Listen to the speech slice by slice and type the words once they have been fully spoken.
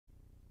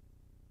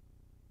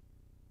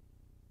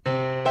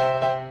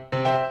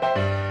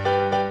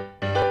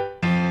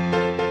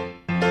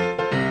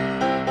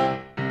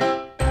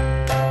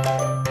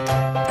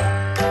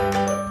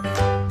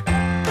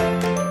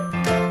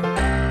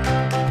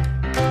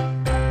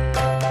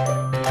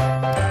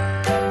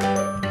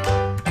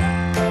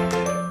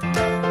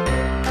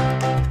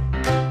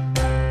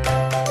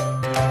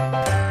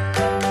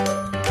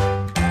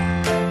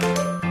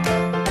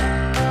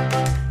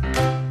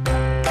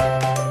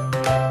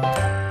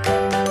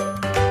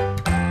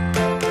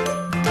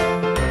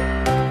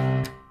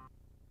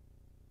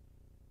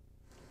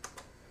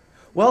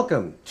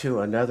Welcome to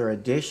another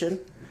edition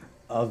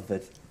of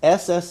the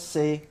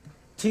SSC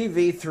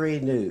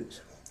TV3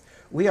 News.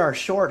 We are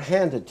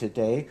short-handed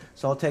today,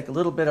 so I'll take a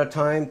little bit of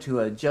time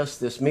to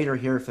adjust this meter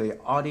here for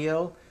the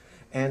audio,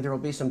 and there will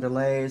be some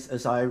delays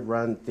as I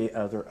run the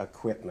other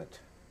equipment.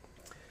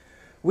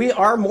 We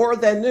are more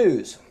than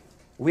news.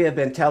 We have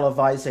been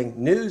televising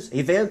news,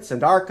 events,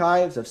 and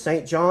archives of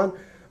St. John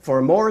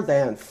for more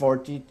than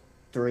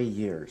 43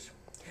 years.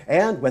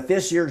 And with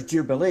this year's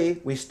Jubilee,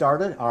 we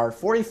started our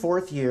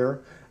 44th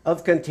year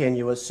of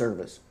continuous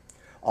service.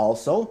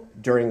 Also,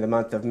 during the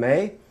month of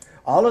May,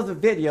 all of the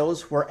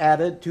videos were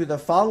added to the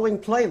following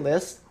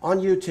playlists on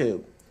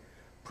YouTube: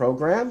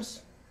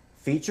 Programs,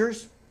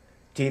 Features,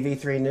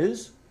 TV3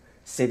 News,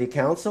 City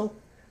Council,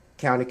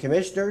 County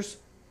Commissioners,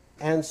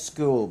 and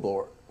School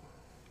Board.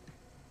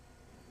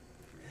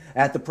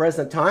 At the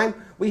present time,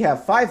 we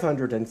have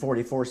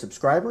 544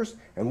 subscribers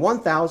and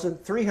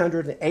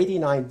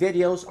 1,389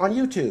 videos on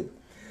YouTube.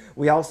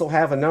 We also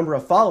have a number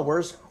of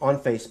followers on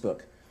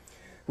Facebook.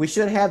 We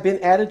should have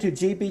been added to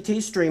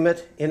GBT Stream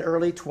It in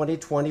early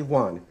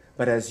 2021,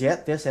 but as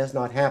yet this has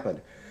not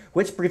happened,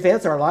 which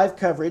prevents our live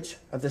coverage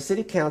of the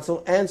City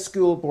Council and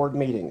School Board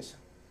meetings.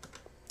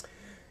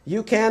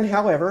 You can,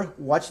 however,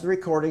 watch the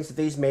recordings of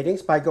these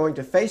meetings by going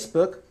to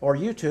Facebook or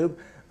YouTube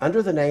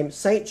under the name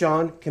St.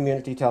 John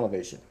Community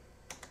Television.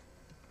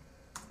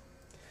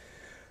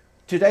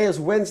 Today is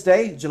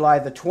Wednesday, July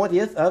the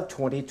 20th of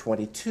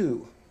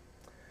 2022.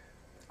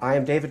 I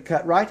am David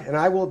Cutright, and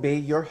I will be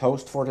your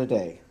host for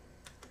today.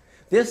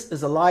 This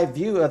is a live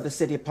view of the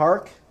City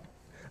Park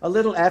a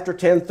little after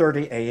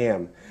 10:30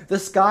 a.m. The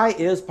sky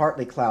is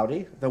partly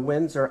cloudy. The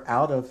winds are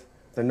out of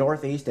the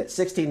northeast at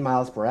 16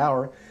 miles per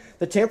hour.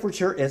 The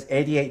temperature is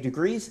 88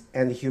 degrees,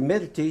 and the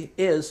humidity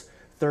is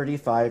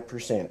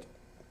 35%.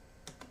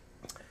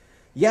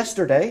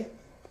 Yesterday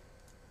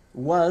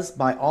was,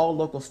 by all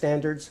local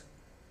standards,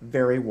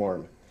 very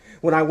warm.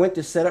 When I went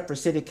to set up for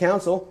City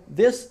Council,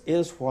 this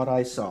is what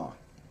I saw.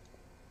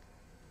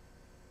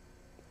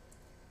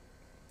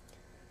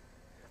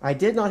 I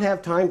did not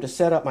have time to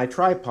set up my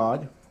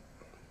tripod,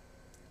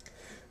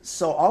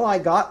 so all I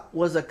got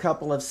was a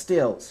couple of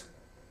stills.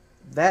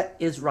 That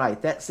is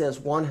right, that says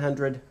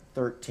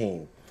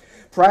 113.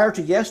 Prior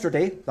to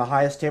yesterday, the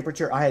highest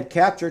temperature I had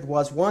captured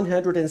was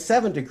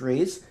 107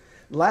 degrees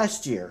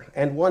last year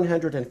and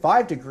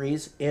 105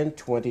 degrees in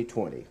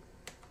 2020.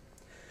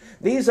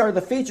 These are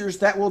the features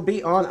that will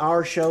be on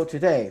our show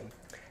today: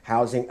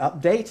 housing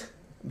update,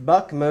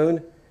 buck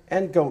moon,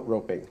 and goat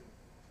roping.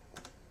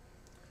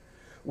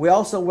 We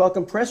also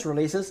welcome press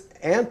releases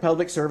and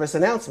public service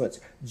announcements.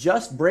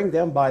 Just bring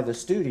them by the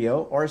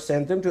studio or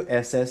send them to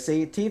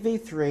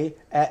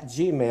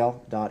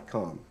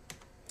ssctv3@gmail.com.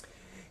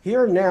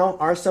 Here now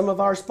are some of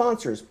our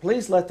sponsors.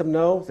 Please let them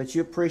know that you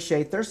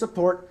appreciate their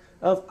support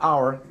of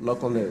our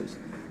local news.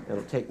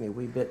 It'll take me a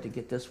wee bit to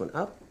get this one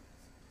up.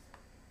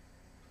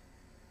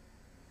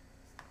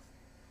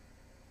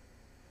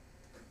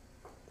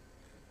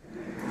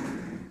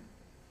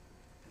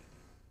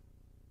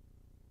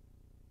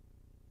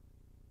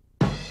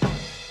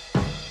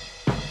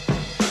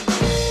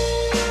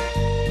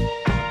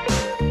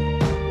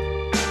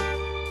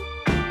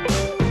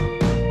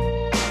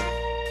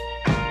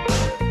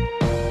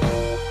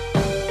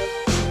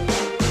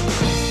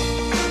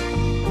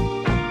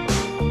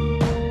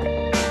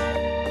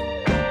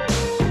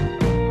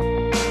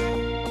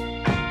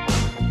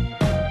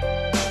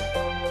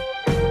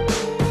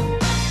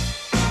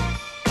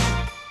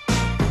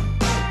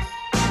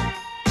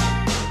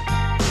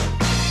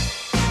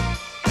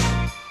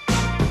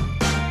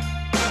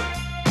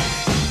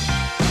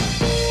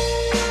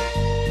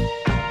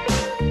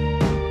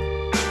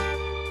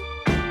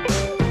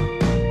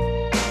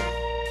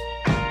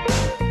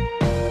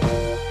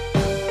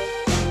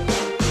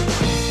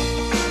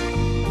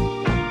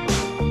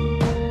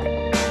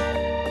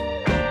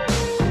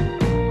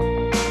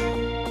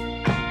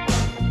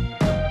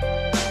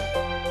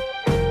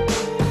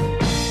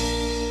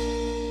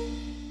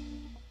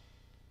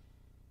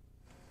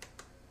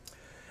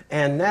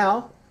 And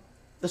now,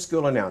 the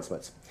school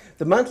announcements.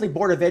 The monthly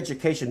Board of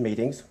Education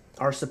meetings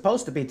are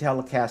supposed to be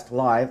telecast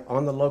live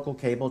on the local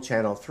cable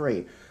Channel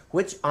 3,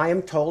 which I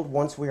am told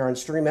once we are on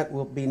StreamIt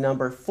will be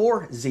number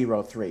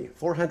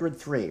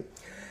 403.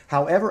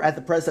 However, at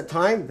the present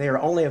time, they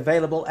are only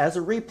available as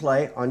a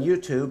replay on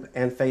YouTube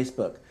and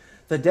Facebook.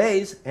 The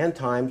days and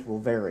times will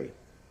vary.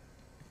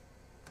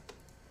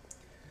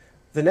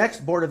 The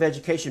next Board of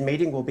Education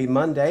meeting will be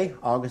Monday,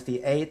 August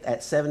the 8th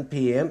at 7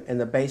 p.m. in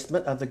the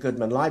basement of the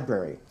Goodman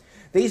Library.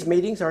 These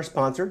meetings are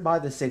sponsored by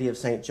the City of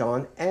St.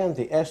 John and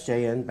the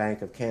SJN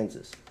Bank of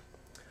Kansas.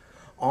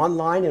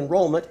 Online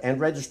enrollment and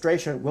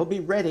registration will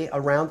be ready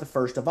around the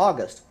 1st of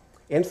August.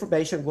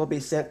 Information will be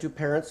sent to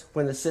parents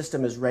when the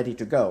system is ready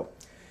to go.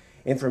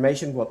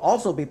 Information will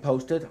also be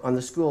posted on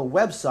the school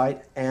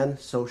website and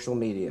social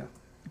media.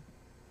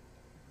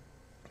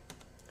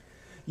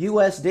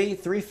 USD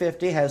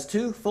 350 has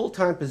 2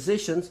 full-time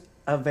positions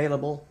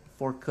available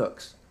for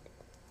cooks.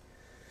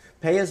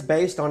 Pay is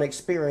based on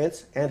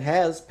experience and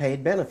has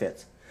paid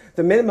benefits.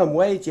 The minimum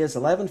wage is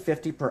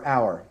 $11.50 per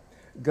hour.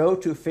 Go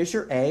to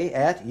Fisher A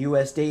at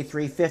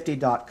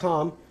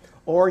USD350.com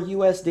or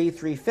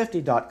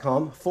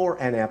USD350.com for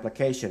an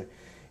application.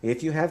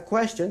 If you have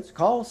questions,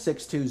 call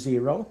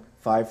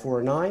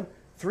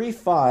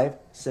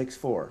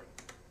 620-549-3564.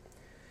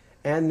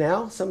 And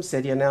now, some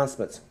city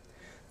announcements.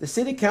 The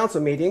city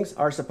council meetings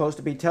are supposed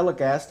to be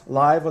telecast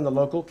live on the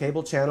local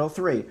cable channel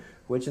 3,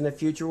 which in the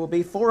future will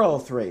be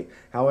 403.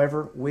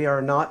 However, we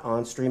are not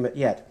on stream it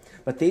yet.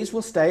 But these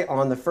will stay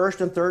on the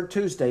first and third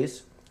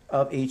Tuesdays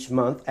of each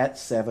month at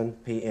 7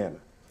 p.m.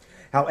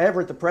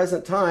 However, at the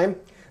present time,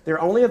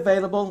 they're only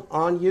available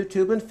on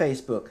YouTube and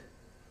Facebook.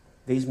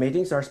 These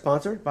meetings are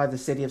sponsored by the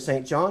City of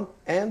St. John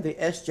and the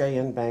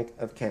SJN Bank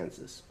of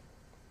Kansas.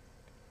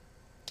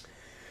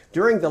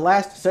 During the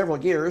last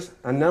several years,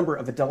 a number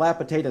of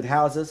dilapidated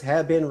houses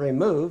have been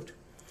removed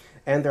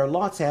and their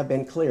lots have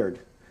been cleared.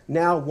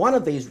 Now, one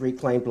of these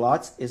reclaimed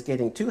lots is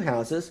getting 2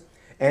 houses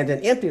and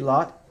an empty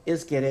lot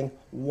is getting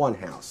 1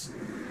 house.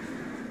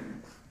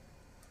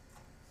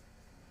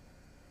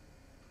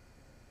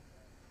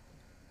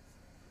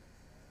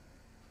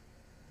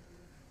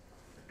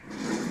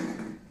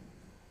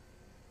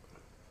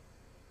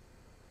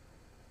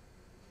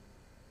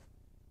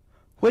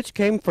 Which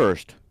came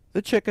first,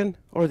 the chicken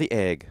or the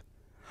egg?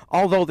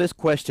 Although this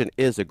question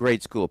is a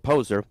grade school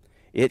poser,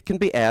 it can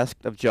be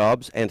asked of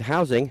jobs and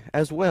housing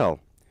as well.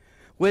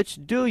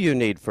 Which do you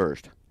need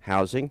first,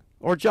 housing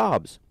or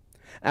jobs?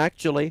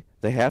 Actually,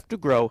 they have to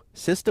grow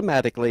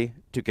systematically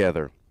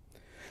together.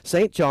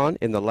 St. John,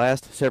 in the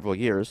last several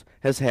years,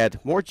 has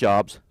had more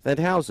jobs than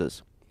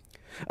houses.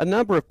 A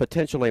number of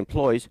potential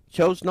employees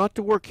chose not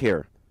to work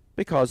here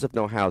because of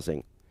no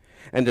housing,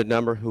 and a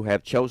number who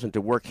have chosen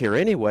to work here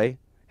anyway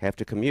have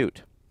to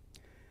commute.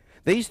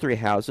 These 3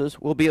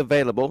 houses will be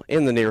available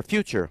in the near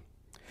future.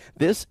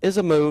 This is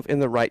a move in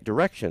the right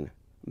direction,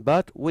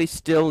 but we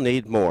still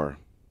need more.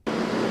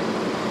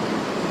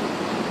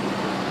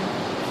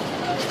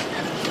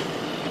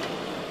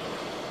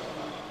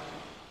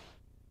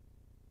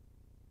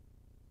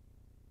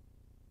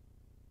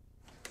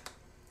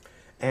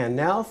 And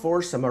now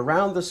for some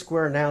around the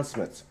square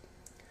announcements.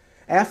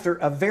 After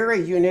a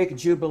very unique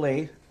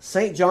Jubilee,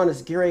 St. John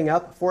is gearing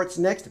up for its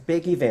next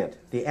big event,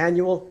 the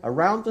annual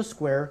Around the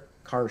Square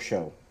Car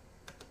Show.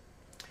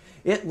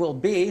 It will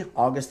be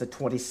August the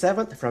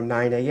 27th from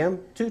 9 a.m.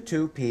 to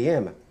 2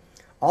 p.m.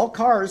 All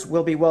cars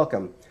will be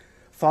welcome.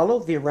 Follow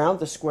the Around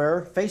the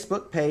Square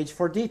Facebook page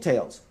for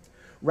details.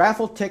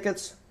 Raffle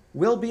tickets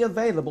will be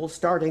available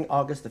starting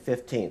August the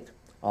 15th.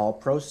 All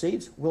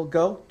proceeds will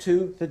go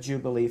to the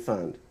Jubilee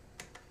Fund.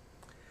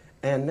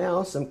 And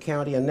now some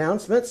county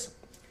announcements.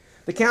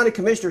 The County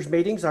Commissioners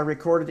meetings are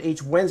recorded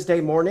each Wednesday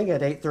morning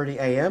at 8:30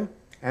 a.m.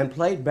 and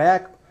played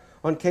back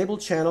on Cable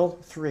Channel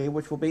 3,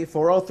 which will be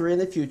 403 in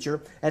the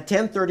future, at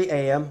 10:30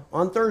 a.m.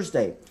 on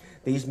Thursday.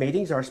 These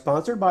meetings are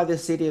sponsored by the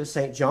City of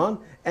St. John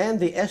and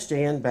the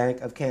SJN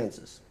Bank of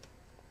Kansas.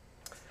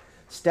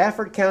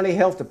 Stafford County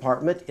Health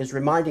Department is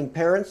reminding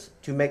parents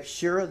to make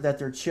sure that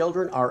their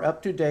children are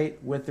up to date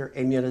with their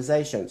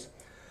immunizations.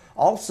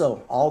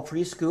 Also, all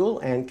preschool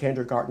and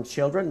kindergarten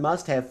children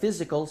must have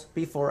physicals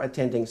before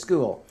attending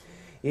school.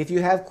 If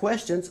you have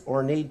questions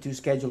or need to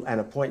schedule an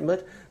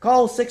appointment,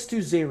 call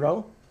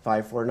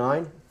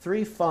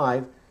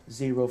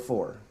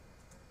 620-549-3504.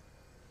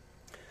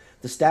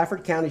 The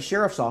Stafford County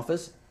Sheriff's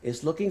Office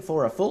is looking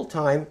for a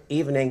full-time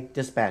evening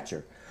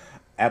dispatcher.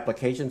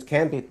 Applications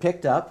can be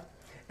picked up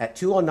at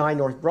 209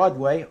 North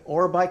Broadway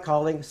or by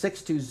calling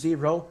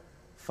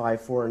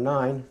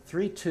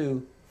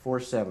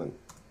 620-549-3247.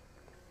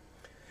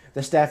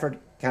 The Stafford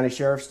County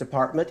Sheriff's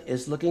Department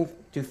is looking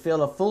to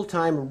fill a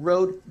full-time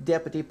road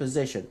deputy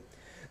position.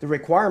 The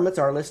requirements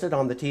are listed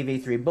on the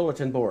TV3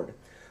 bulletin board.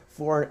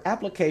 For an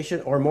application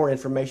or more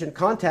information,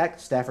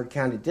 contact Stafford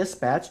County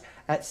Dispatch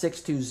at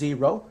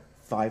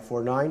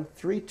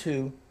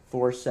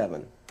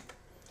 620-549-3247.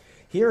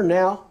 Here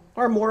now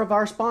are more of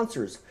our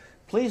sponsors.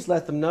 Please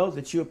let them know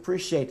that you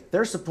appreciate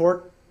their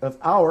support of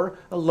our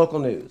local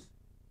news.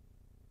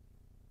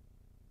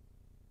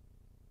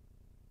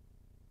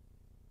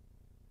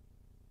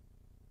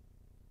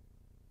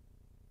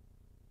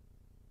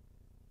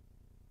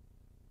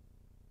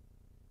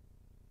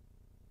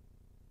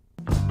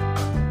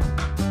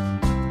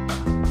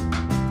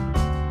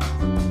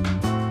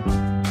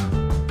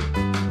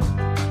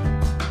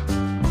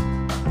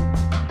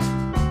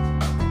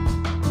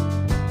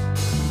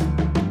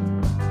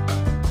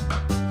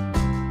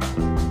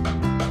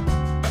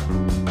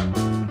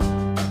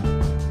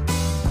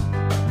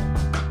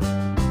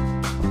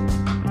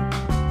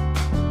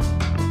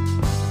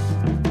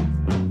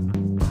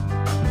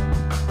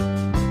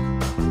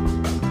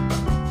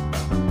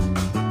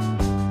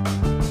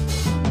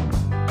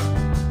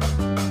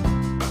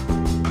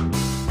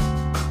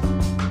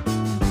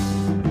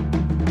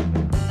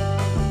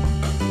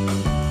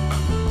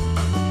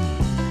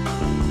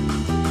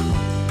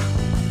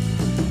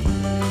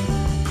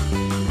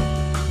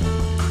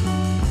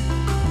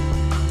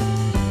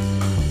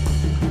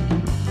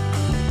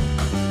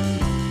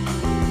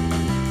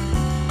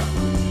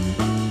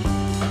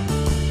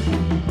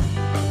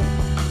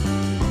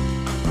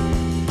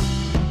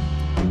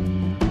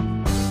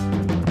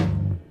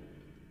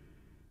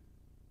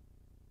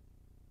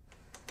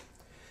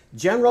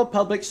 General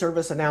public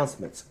service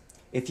announcements.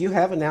 If you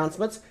have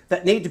announcements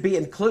that need to be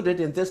included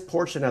in this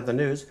portion of the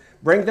news,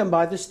 bring them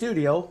by the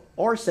studio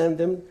or send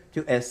them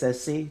to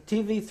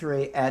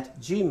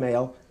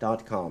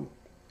ssctv3@gmail.com.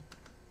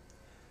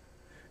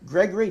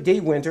 Gregory D.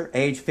 Winter,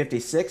 age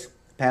 56,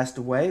 passed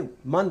away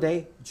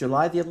Monday,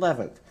 July the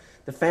 11th.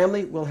 The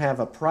family will have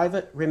a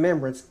private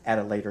remembrance at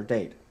a later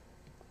date.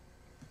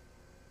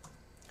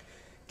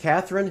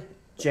 Catherine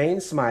Jane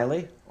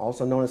Smiley,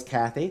 also known as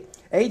Kathy,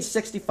 age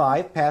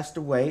 65, passed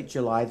away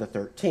July the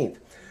 13th.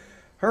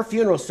 Her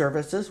funeral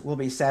services will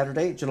be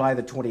Saturday, July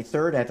the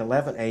 23rd at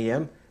 11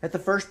 a.m. at the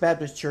First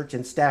Baptist Church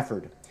in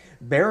Stafford.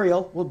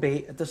 Burial will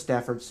be at the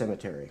Stafford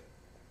Cemetery.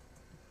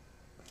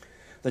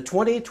 The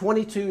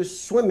 2022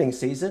 swimming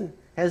season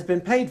has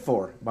been paid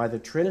for by the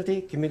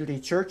Trinity Community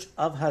Church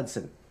of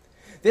Hudson.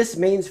 This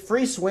means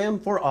free swim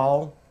for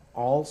all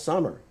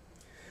summer.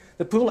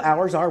 The pool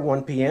hours are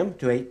 1 p.m.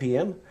 to 8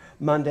 p.m.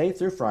 Monday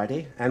through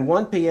Friday, and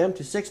 1 p.m.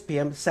 to 6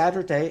 p.m.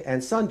 Saturday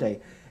and Sunday,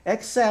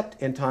 except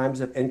in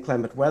times of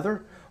inclement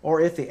weather or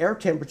if the air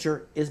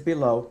temperature is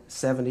below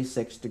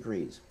 76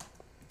 degrees.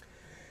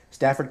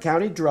 Stafford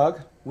County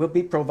Drug will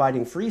be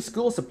providing free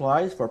school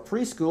supplies for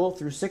preschool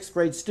through 6th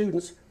grade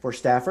students for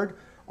Stafford,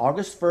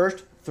 August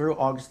 1st through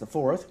August the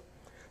 4th,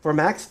 for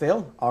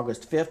Maxville,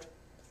 August 5th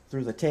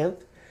through the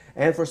 10th,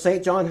 and for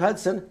St. John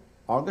Hudson,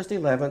 August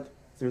 11th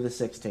through the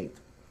 16th.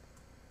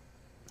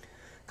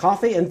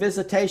 Coffee and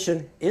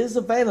visitation is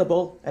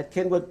available at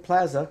Kenwood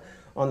Plaza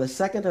on the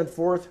 2nd and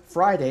 4th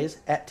Fridays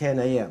at 10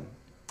 a.m.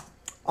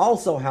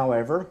 Also,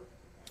 however,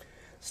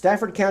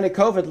 Stafford County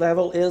COVID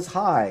level is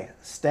high.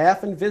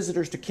 Staff and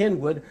visitors to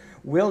Kenwood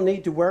will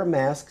need to wear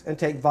masks and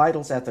take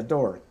vitals at the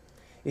door.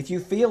 If you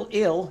feel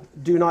ill,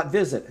 do not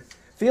visit.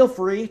 Feel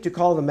free to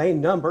call the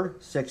main number,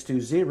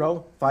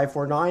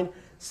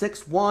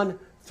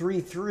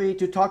 620-549-6133,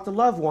 to talk to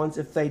loved ones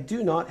if they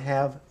do not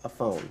have a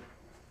phone.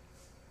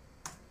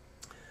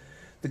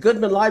 The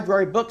Goodman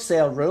Library Book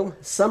Sale Room,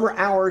 summer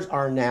hours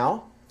are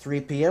now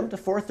 3 p.m. to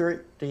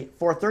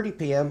 4:30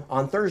 p.m.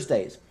 on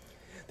Thursdays.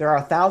 There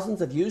are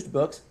thousands of used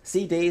books,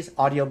 CDs,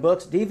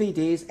 audiobooks,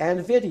 DVDs,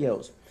 and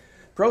videos.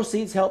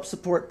 Proceeds help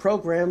support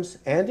programs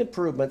and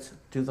improvements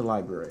to the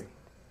library.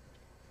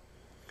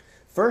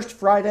 First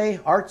Friday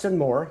Arts and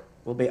More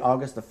will be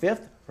August the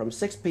 5th from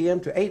 6 p.m.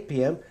 to 8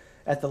 p.m.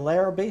 at the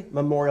Larrabee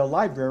Memorial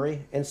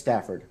Library in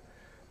Stafford.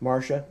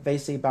 Marcia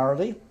Vasey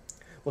Bowerly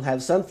will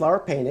have sunflower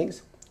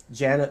paintings.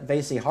 Janet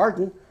Vasey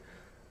Harden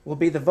will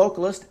be the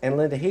vocalist, and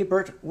Linda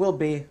Hebert will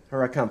be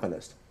her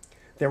accompanist.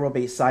 There will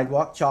be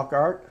sidewalk chalk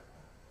art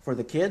for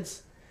the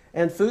kids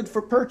and food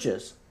for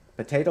purchase,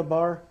 potato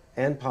bar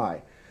and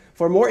pie.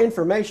 For more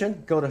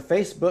information, go to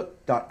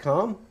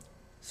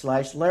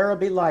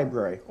facebook.com/Larrabee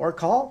Library or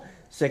call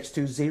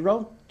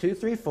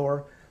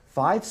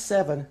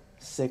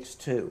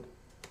 620-234-5762.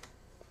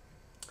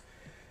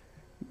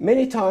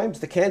 Many times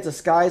the Kansas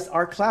skies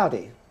are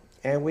cloudy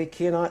and we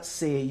cannot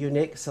see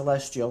unique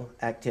celestial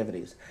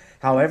activities.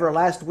 However,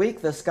 last week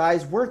the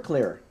skies were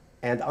clear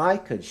and I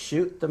could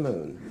shoot the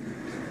moon.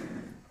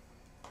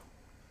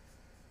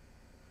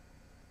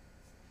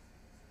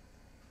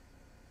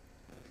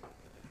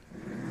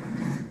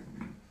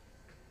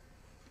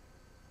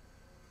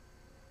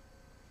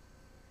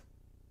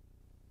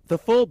 The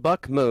full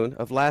buck moon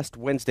of last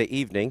Wednesday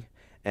evening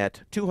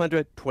at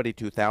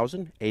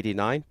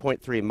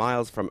 222,089.3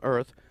 miles from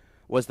Earth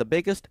was the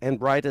biggest and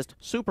brightest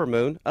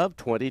supermoon of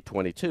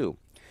 2022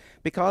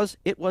 because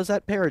it was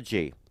at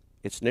perigee,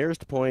 its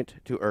nearest point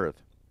to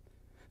Earth.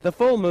 The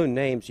full moon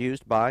names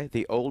used by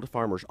the Old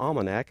Farmer's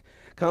Almanac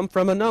come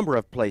from a number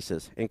of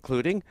places,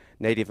 including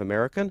Native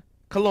American,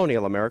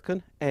 Colonial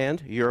American,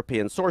 and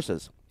European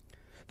sources.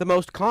 The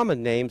most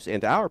common names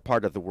in our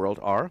part of the world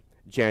are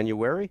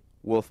January,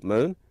 wolf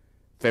moon,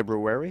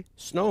 February,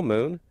 snow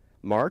moon,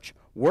 March,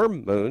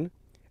 worm moon,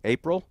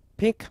 April,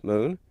 pink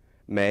moon,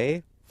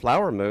 May,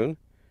 flower moon,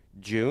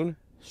 June,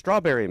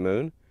 strawberry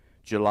moon,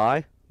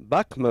 July,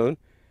 buck moon,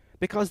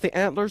 because the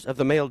antlers of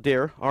the male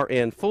deer are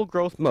in full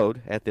growth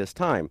mode at this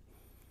time.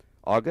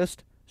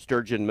 August,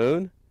 sturgeon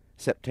moon,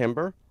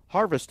 September,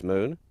 harvest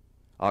moon,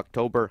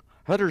 October,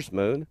 hunter's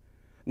moon,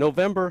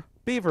 November,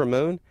 beaver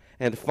moon,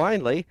 and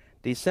finally,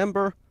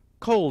 December,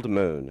 cold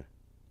moon.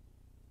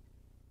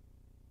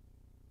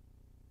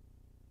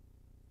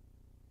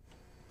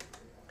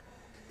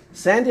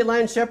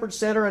 Sandyland Shepherd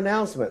Center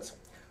announcements.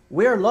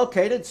 We are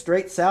located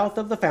straight south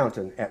of the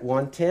fountain at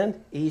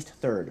 110 East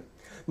 3rd.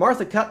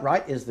 Martha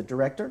Cutright is the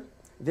director.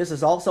 This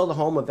is also the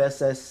home of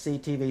SSC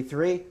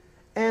TV3,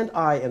 and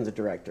I am the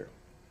director.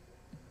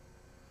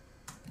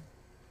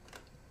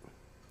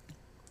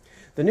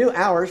 The new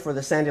hours for the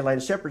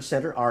Sandyland Shepherd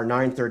Center are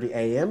 9:30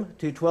 a.m.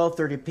 to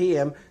 12:30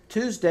 p.m.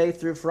 Tuesday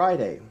through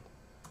Friday.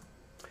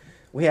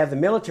 We have the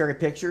military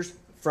pictures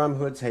from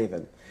Hoods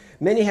Haven.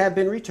 Many have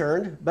been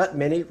returned, but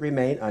many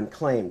remain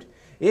unclaimed.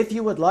 If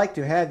you would like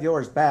to have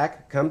yours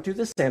back, come to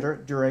the center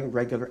during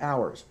regular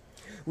hours.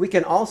 We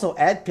can also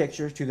add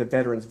pictures to the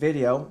veterans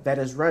video that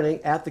is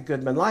running at the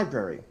Goodman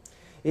Library.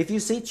 If you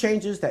see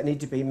changes that need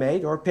to be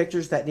made or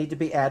pictures that need to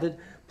be added,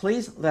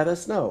 please let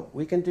us know.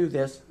 We can do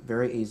this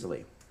very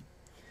easily.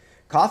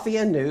 Coffee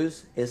and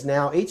News is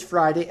now each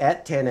Friday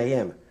at 10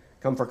 a.m.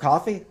 Come for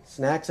coffee,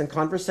 snacks, and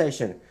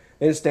conversation.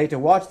 Then stay to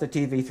watch the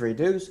TV3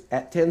 News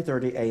at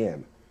 10:30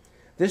 a.m.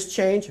 This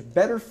change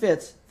better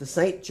fits the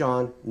St.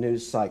 John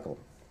news cycle.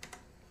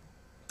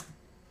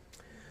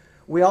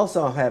 We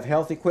also have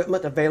health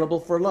equipment available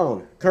for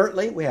loan.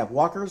 Currently, we have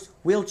walkers,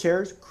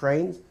 wheelchairs,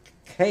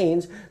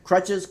 canes,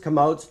 crutches,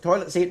 commodes,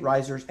 toilet seat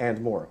risers,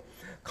 and more.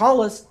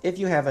 Call us if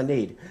you have a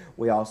need.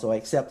 We also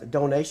accept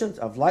donations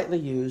of lightly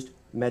used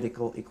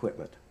medical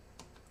equipment.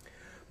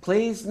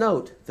 Please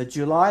note the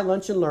July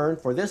Lunch and Learn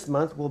for this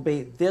month will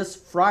be this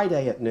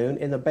Friday at noon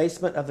in the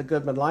basement of the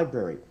Goodman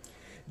Library.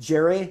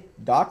 Jerry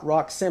Doc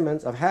Rock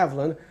Simmons of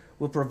Haviland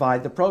will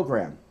provide the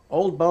program,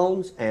 Old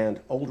Bones and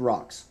Old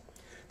Rocks.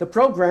 The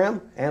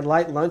program and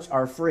light lunch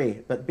are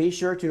free, but be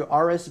sure to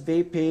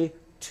RSVP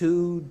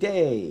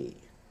today.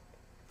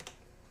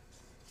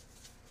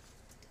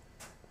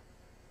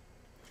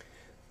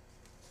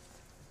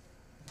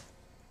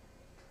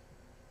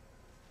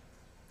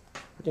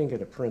 I didn't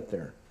get a print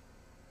there.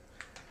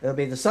 It'll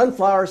be the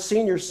Sunflower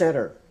Senior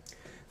Center.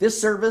 This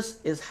service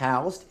is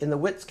housed in the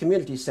Witts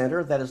Community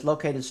Center that is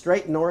located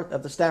straight north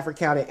of the Stafford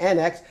County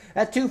Annex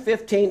at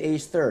 215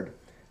 East 3rd.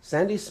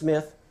 Sandy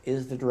Smith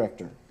is the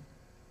director.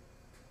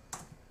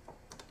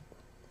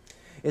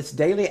 Its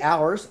daily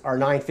hours are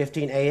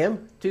 9:15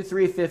 a.m. to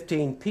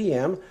 3:15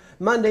 p.m.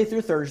 Monday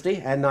through Thursday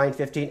and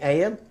 9:15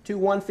 a.m. to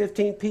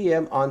 1:15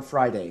 p.m. on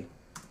Friday.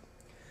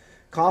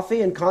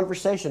 Coffee and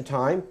conversation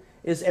time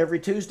is every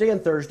Tuesday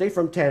and Thursday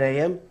from 10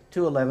 a.m.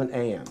 to 11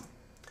 a.m.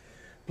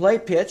 Play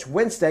pitch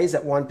Wednesdays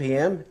at 1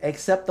 p.m.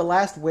 except the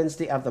last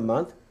Wednesday of the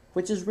month,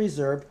 which is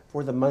reserved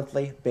for the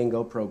monthly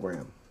bingo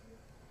program.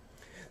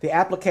 The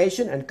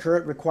application and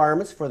current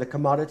requirements for the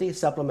Commodity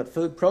Supplement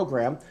Food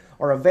Program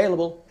are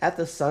available at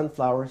the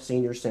Sunflower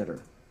Senior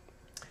Center.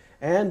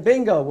 And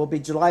bingo will be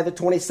July the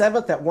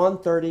 27th at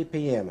 1:30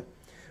 p.m.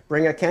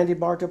 Bring a candy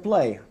bar to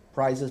play.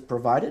 Prizes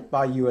provided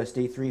by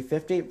USD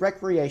 350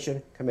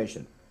 Recreation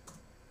Commission.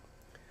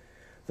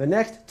 The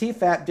next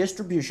TFAP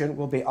distribution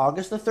will be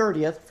August the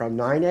 30th from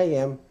 9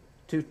 a.m.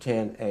 to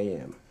 10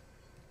 a.m.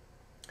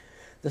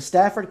 The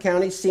Stafford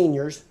County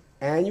Seniors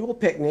Annual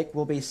Picnic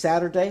will be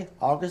Saturday,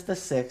 August the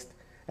 6th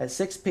at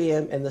 6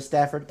 p.m. in the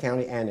Stafford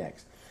County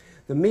Annex.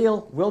 The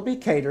meal will be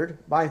catered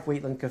by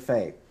Wheatland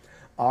Cafe.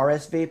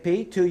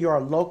 RSVP to your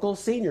local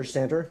senior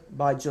center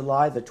by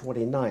July the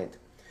 29th.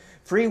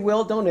 Free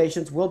will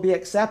donations will be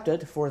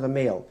accepted for the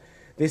meal.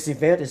 This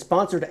event is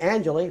sponsored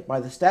annually by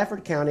the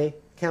Stafford County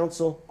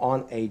Council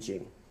on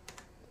Aging.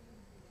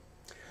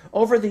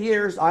 Over the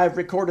years, I've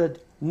recorded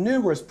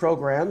numerous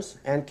programs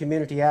and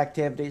community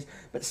activities,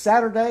 but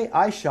Saturday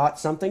I shot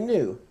something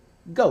new,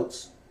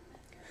 goats.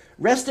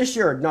 Rest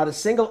assured, not a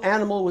single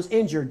animal was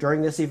injured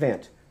during this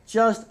event,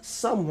 just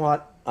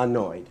somewhat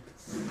annoyed.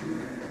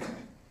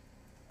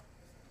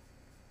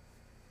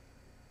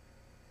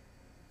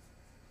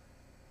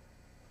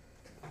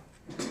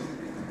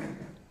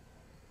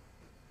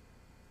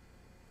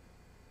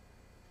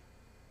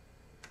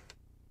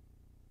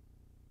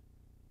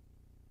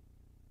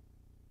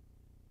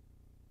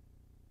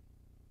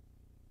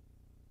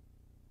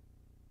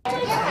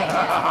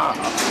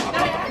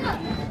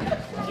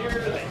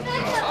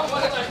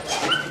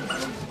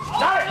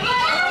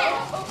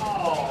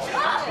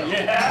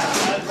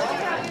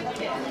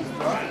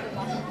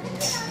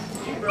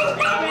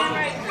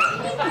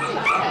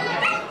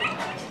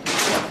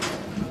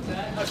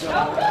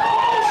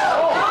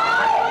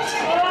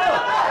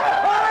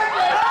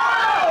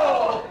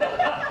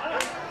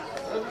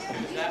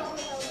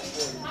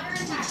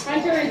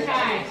 Hunter and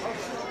Ty.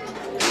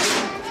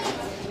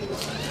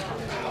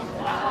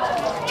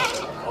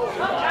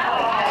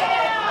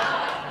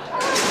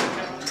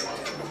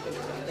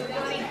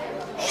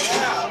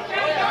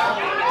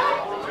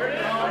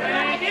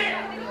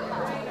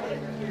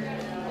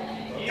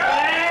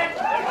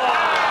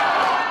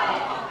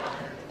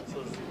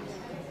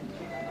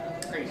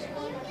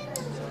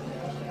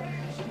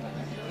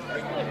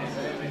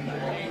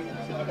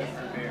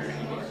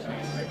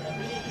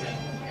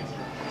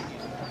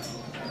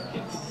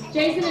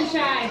 Jason and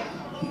Shy.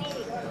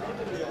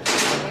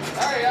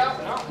 Hurry up.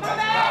 Come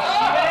back.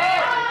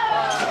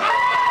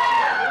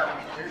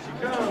 Here she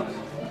comes.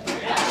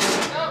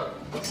 Go.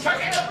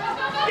 Chuck it up.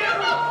 Get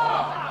her up.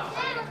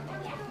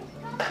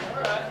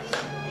 All right.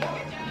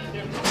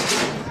 Here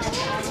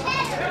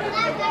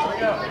we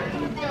go.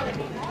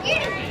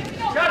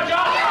 Good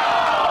job.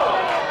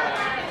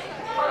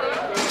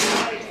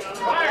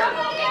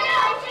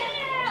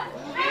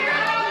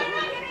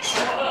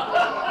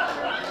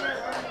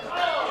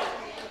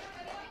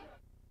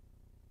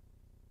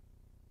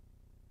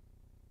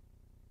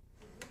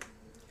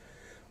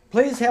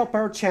 Please help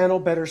our channel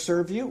better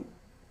serve you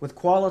with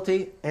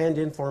quality and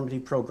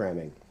informative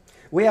programming.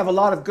 We have a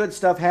lot of good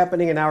stuff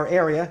happening in our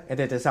area, and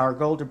it is our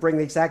goal to bring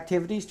these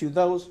activities to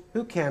those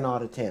who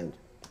cannot attend.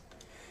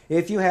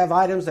 If you have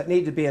items that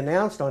need to be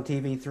announced on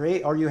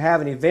TV3 or you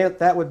have an event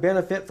that would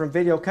benefit from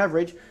video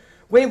coverage,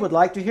 we would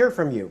like to hear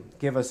from you.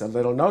 Give us a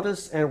little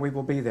notice and we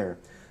will be there.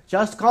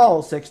 Just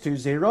call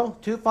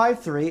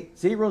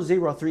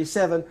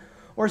 620-253-0037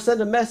 or send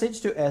a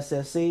message to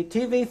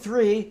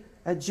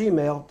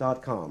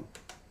ssctv3@gmail.com.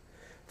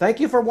 Thank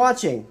you for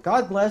watching.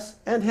 God bless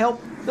and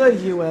help the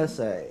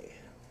USA.